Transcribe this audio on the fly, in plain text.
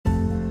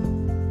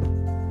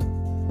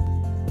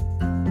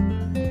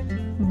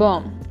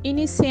Bom,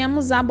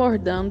 iniciemos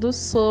abordando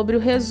sobre o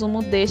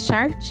resumo deste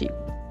artigo.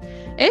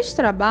 Este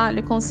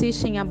trabalho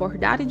consiste em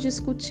abordar e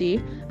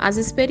discutir as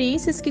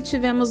experiências que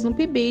tivemos no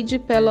PIBID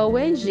pela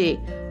UEG,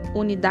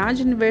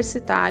 Unidade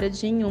Universitária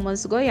de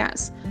Inhumas,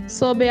 Goiás,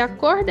 sob a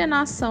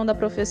coordenação da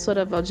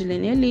professora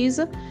Valdilene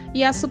Elisa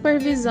e a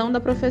supervisão da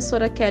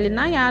professora Kelly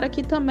Nayara,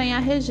 que também é a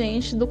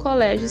regente do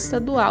Colégio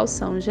Estadual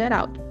São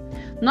Geraldo.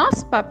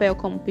 Nosso papel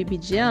como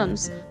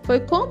pibidianos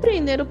foi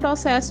compreender o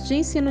processo de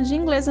ensino de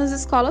inglês nas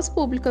escolas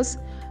públicas.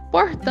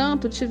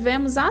 Portanto,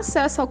 tivemos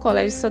acesso ao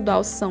Colégio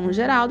Estadual São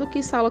Geraldo, que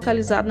está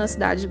localizado na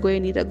cidade de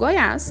Goianira,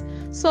 Goiás,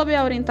 sob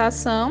a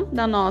orientação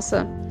da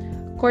nossa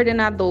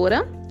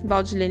coordenadora,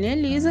 Valdilene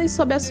Elisa, e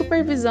sob a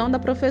supervisão da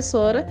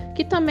professora,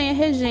 que também é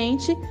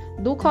regente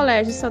do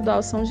Colégio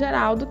Estadual São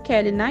Geraldo,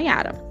 Kelly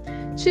Nayara.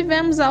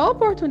 Tivemos a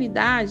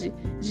oportunidade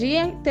de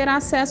ter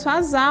acesso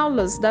às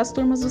aulas das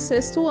turmas do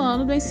 6º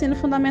ano do Ensino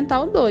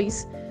Fundamental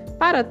 2.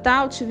 Para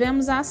tal,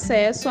 tivemos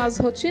acesso às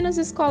rotinas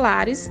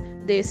escolares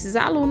desses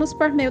alunos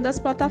por meio das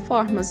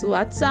plataformas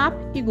WhatsApp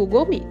e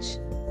Google Meet.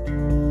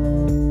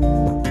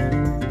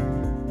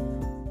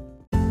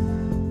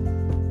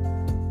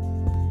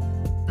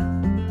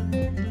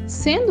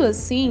 Sendo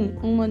assim,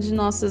 uma de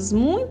nossas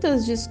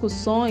muitas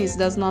discussões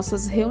das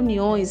nossas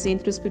reuniões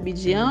entre os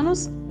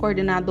pibidianos,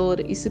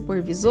 coordenadora e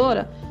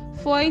supervisora,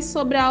 foi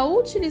sobre a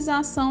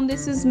utilização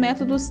desses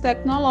métodos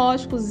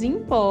tecnológicos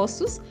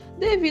impostos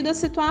devido à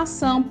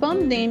situação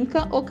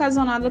pandêmica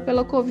ocasionada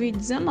pela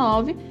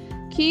Covid-19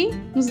 que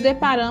nos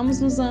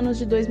deparamos nos anos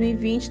de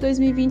 2020 e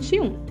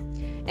 2021.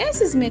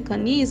 Esses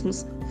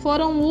mecanismos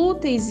foram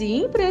úteis e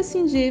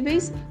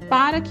imprescindíveis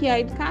para que a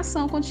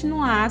educação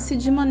continuasse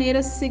de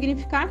maneira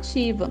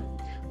significativa.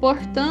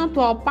 Portanto,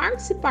 ao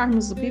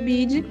participarmos do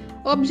PIBID,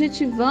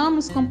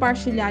 objetivamos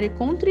compartilhar e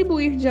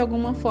contribuir de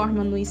alguma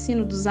forma no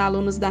ensino dos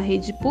alunos da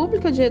rede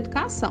pública de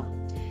educação.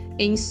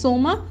 Em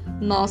suma,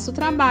 nosso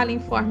trabalho em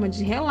forma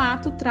de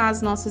relato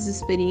traz nossas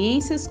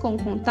experiências com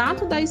o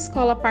contato da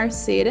escola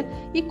parceira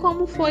e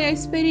como foi a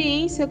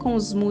experiência com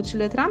os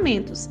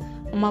multiletramentos,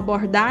 uma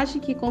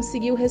abordagem que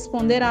conseguiu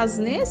responder às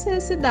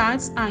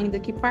necessidades, ainda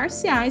que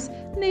parciais,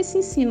 nesse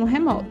ensino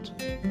remoto.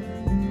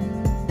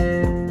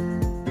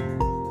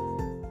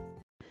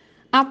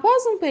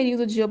 Após um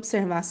período de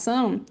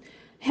observação,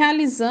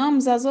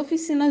 realizamos as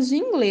oficinas de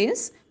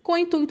inglês com o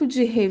intuito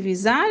de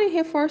revisar e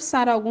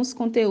reforçar alguns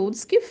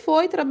conteúdos que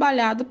foi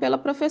trabalhado pela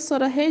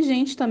professora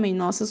regente, também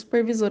nossa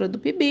supervisora do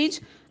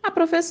PIBID, a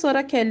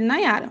professora Kelly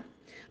Nayara.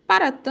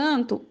 Para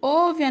tanto,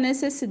 houve a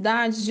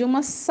necessidade de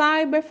uma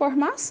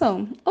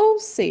cyberformação, ou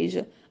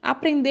seja,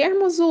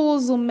 aprendermos o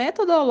uso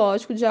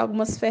metodológico de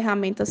algumas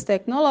ferramentas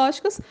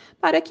tecnológicas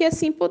para que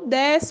assim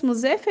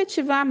pudéssemos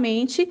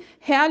efetivamente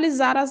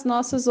realizar as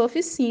nossas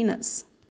oficinas.